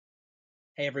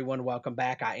Hey everyone, welcome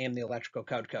back. I am the Electrical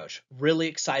Code Coach. Really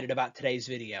excited about today's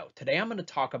video. Today I'm going to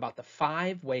talk about the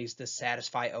 5 ways to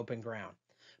satisfy open ground.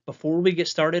 Before we get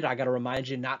started, I got to remind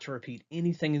you not to repeat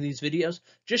anything in these videos.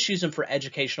 Just use them for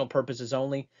educational purposes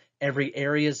only. Every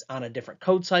area is on a different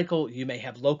code cycle. You may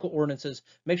have local ordinances.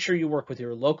 Make sure you work with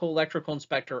your local electrical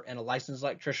inspector and a licensed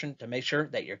electrician to make sure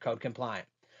that you're code compliant.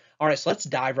 All right, so let's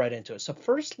dive right into it. So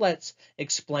first, let's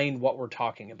explain what we're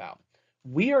talking about.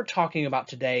 We are talking about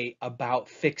today about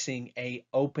fixing a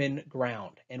open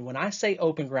ground. And when I say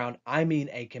open ground, I mean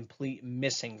a complete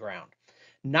missing ground.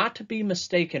 Not to be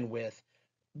mistaken with,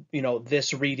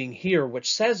 this reading here,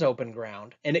 which says open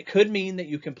ground, and it could mean that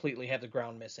you completely have the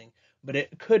ground missing, but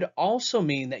it could also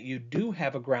mean that you do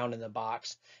have a ground in the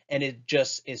box and it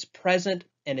just is present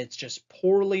and it's just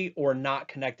poorly or not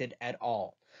connected at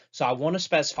all. So I want to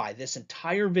specify this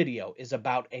entire video is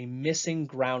about a missing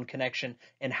ground connection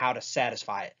and how to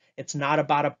satisfy it. It's not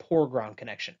about a poor ground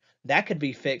connection. That could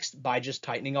be fixed by just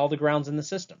tightening all the grounds in the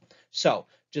system. So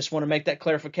just want to make that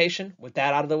clarification. With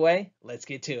that out of the way, let's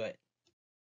get to it.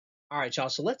 All right, y'all,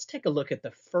 so let's take a look at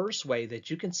the first way that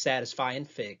you can satisfy and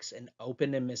fix an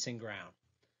open and missing ground.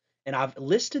 And I've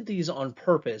listed these on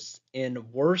purpose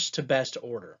in worst to best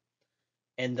order.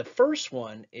 And the first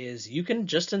one is you can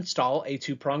just install a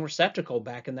 2-prong receptacle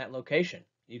back in that location.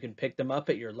 You can pick them up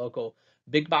at your local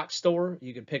big box store.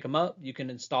 You can pick them up, you can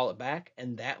install it back,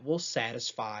 and that will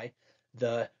satisfy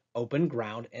the open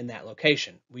ground in that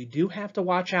location. We do have to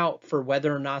watch out for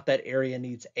whether or not that area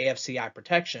needs AFCI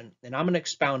protection, and I'm going to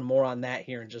expound more on that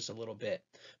here in just a little bit.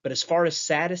 But as far as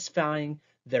satisfying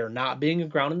there not being a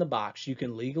ground in the box, you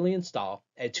can legally install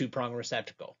a 2-prong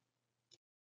receptacle.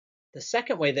 The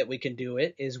second way that we can do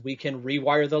it is we can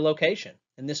rewire the location.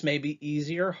 And this may be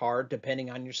easy or hard depending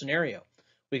on your scenario.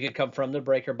 We could come from the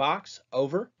breaker box,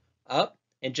 over, up,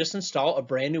 and just install a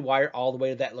brand new wire all the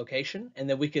way to that location. And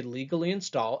then we could legally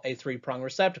install a 3-prong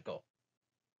receptacle.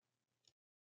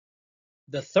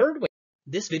 The third way.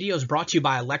 This video is brought to you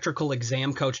by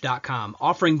electricalexamcoach.com,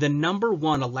 offering the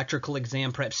 #1 electrical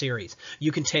exam prep series.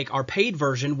 You can take our paid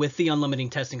version with the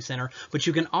Unlimited Testing Center, but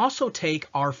you can also take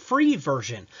our free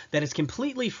version that is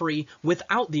completely free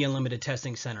without the Unlimited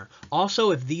Testing Center.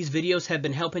 Also, if these videos have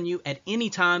been helping you at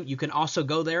any time, you can also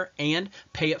go there and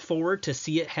pay it forward to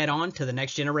see it head on to the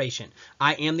next generation.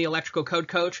 I am the Electrical Code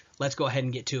Coach. Let's go ahead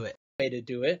and get to it. The way to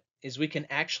do it is we can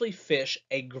actually fish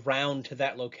a ground to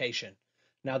that location.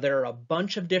 Now, there are a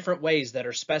bunch of different ways that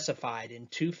are specified in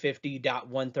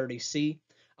 250.130C.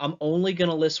 I'm only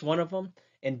going to list one of them,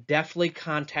 and definitely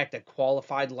contact a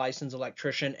qualified licensed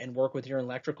electrician and work with your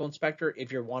electrical inspector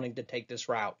if you're wanting to take this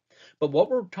route. But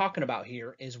what we're talking about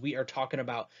here is we are talking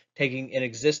about taking an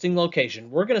existing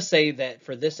location. We're going to say that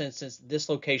for this instance, this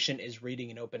location is reading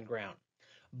an open ground.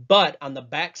 But on the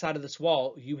back side of this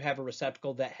wall, you have a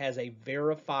receptacle that has a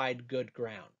verified good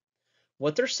ground.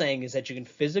 What they're saying is that you can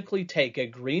physically take a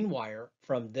green wire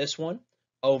from this one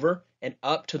over and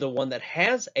up to the one that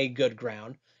has a good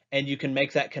ground, and you can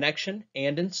make that connection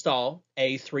and install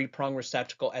a 3-prong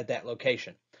receptacle at that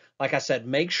location. Like I said,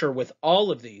 make sure with all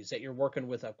of these that you're working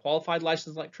with a qualified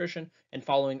licensed electrician and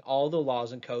following all the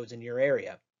laws and codes in your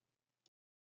area.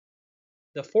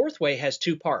 The fourth way has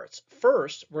 2 parts.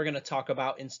 First, we're going to talk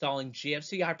about installing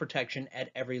GFCI protection at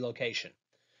every location.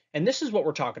 And this is what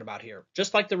we're talking about here.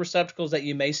 Just like the receptacles that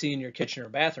you may see in your kitchen or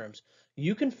bathrooms,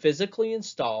 you can physically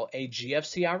install a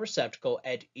GFCI receptacle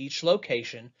at each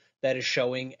location that is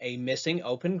showing a missing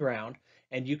open ground,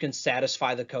 and you can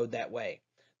satisfy the code that way.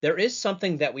 There is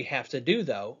something that we have to do,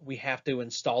 though. We have to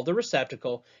install the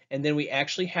receptacle, and then we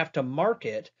actually have to mark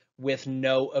it with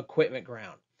no equipment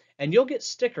ground. And you'll get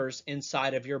stickers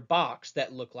inside of your box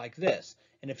that look like this.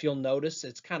 And if you'll notice,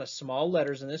 it's kind of small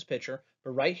letters in this picture, but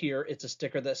right here, it's a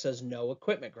sticker that says no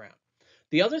equipment ground.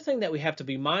 The other thing that we have to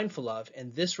be mindful of,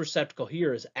 and this receptacle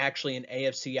here is actually an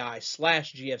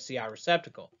AFCI/GFCI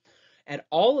receptacle. At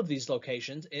all of these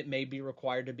locations, it may be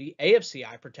required to be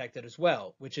AFCI protected as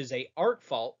well, which is a arc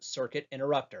fault circuit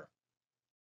interrupter.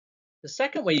 The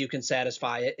second way you can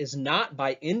satisfy it is not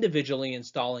by individually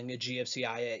installing a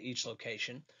GFCI at each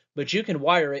location, but you can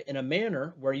wire it in a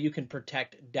manner where you can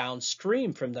protect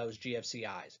downstream from those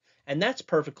GFCIs. And that's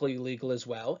perfectly legal as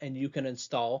well, and you can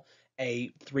install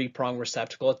a 3-prong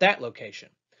receptacle at that location.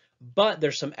 But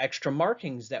there's some extra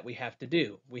markings that we have to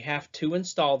do. We have to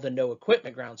install the no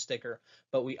equipment ground sticker,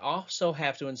 but we also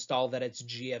have to install that it's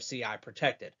GFCI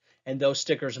protected. And those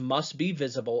stickers must be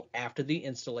visible after the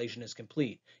installation is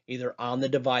complete, either on the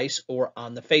device or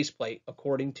on the faceplate,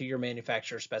 according to your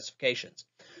manufacturer specifications.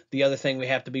 The other thing we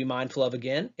have to be mindful of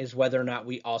again is whether or not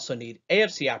we also need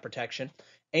AFCI protection.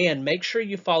 And make sure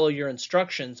you follow your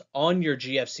instructions on your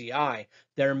GFCI.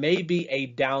 There may be a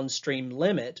downstream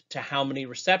limit to how many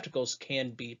receptacles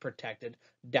can be protected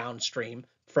downstream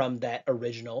from that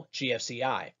original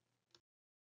GFCI.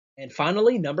 And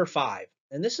finally, number 5,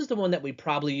 and this is the one that we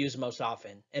probably use most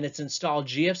often, and it's install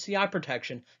GFCI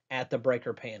protection at the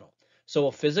breaker panel. So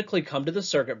we'll physically come to the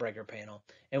circuit breaker panel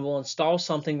and we'll install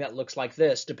something that looks like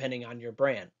this depending on your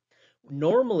brand.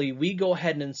 Normally, we go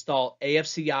ahead and install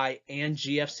AFCI and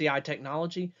GFCI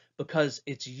technology because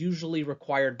it's usually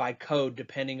required by code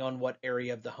depending on what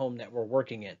area of the home that we're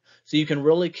working in. So you can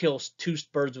really kill 2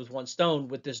 birds with 1 stone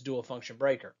with this dual function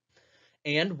breaker.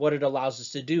 And what it allows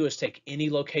us to do is take any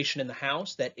location in the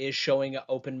house that is showing an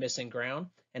open missing ground,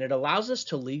 and it allows us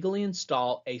to legally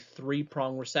install a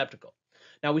 3-prong receptacle.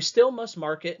 Now, we still must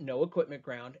mark it no equipment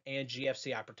ground and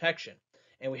GFCI protection,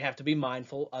 and we have to be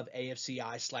mindful of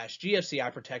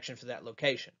AFCI/GFCI protection for that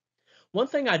location. One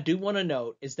thing I do want to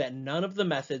note is that none of the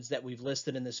methods that we've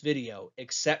listed in this video,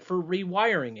 except for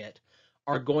rewiring it,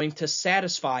 are going to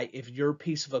satisfy if your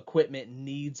piece of equipment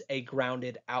needs a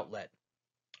grounded outlet.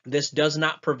 This does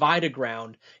not provide a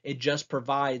ground, it just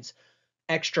provides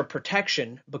extra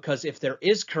protection because if there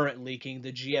is current leaking,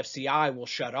 the GFCI will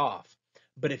shut off.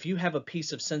 But if you have a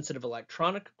piece of sensitive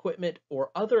electronic equipment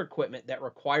or other equipment that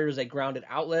requires a grounded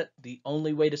outlet, the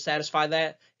only way to satisfy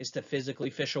that is to physically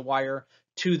fish a wire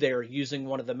to there using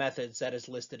one of the methods that is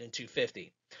listed in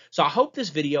 250. So I hope this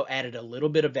video added a little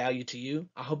bit of value to you.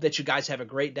 I hope that you guys have a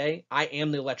great day. I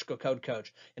am the Electrical Code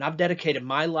Coach, and I've dedicated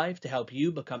my life to help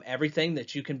you become everything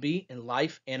that you can be in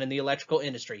life and in the electrical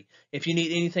industry. If you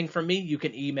need anything from me, you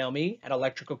can email me at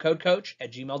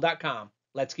electricalcodecoach@gmail.com.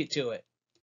 Let's get to it.